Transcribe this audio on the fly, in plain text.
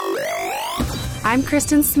I'm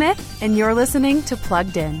Kristen Smith, and you're listening to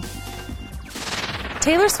Plugged In.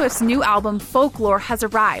 Taylor Swift's new album, Folklore, has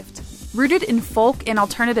arrived. Rooted in folk and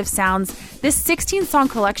alternative sounds, this 16-song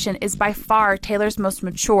collection is by far Taylor's most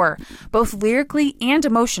mature, both lyrically and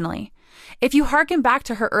emotionally. If you hearken back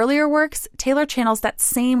to her earlier works, Taylor channels that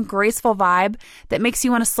same graceful vibe that makes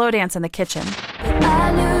you want to slow dance in the kitchen.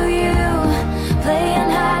 I knew you, playing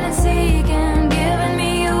hide and seek and giving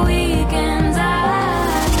me a weekend's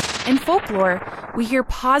eye. In Folklore, we hear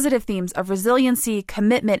positive themes of resiliency,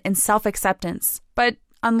 commitment, and self-acceptance. But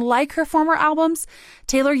unlike her former albums,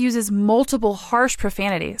 Taylor uses multiple harsh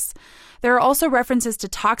profanities. There are also references to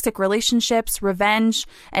toxic relationships, revenge,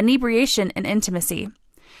 inebriation, and intimacy.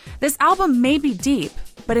 This album may be deep,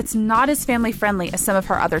 but it's not as family-friendly as some of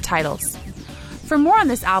her other titles. For more on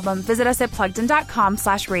this album, visit us at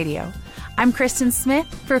pluggedin.com/radio. I'm Kristen Smith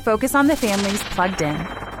for Focus on the Family's Plugged In.